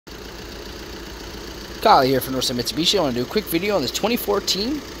Kyle here from Northside Mitsubishi. I want to do a quick video on this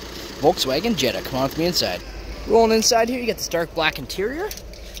 2014 Volkswagen Jetta. Come on with me inside. Rolling inside here, you got this dark black interior.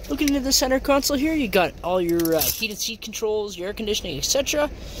 Looking into the center console here, you got all your heated seat controls, your air conditioning, etc.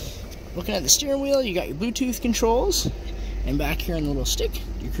 Looking at the steering wheel, you got your Bluetooth controls. And back here on the little stick,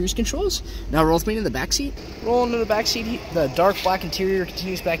 your cruise controls. Now roll with me to the back seat. Rolling into the back seat, the dark black interior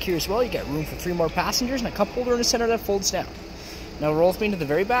continues back here as well. You got room for 3 more passengers and a cup holder in the center that folds down. Now roll with me to the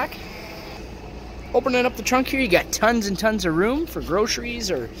very back. Opening up the trunk here, you got tons and tons of room for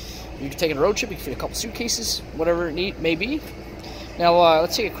groceries, or you can take a road trip, you can fit a couple suitcases, whatever it may be. Now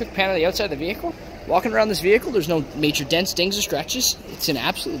let's take a quick pan of the outside of the vehicle. Walking around this vehicle, there's no major dents, dings, or scratches. It's in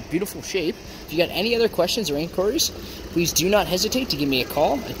absolutely beautiful shape. If you got any other questions or inquiries, please do not hesitate to give me a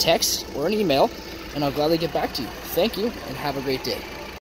call, a text, or an email, and I'll gladly get back to you. Thank you, and have a great day.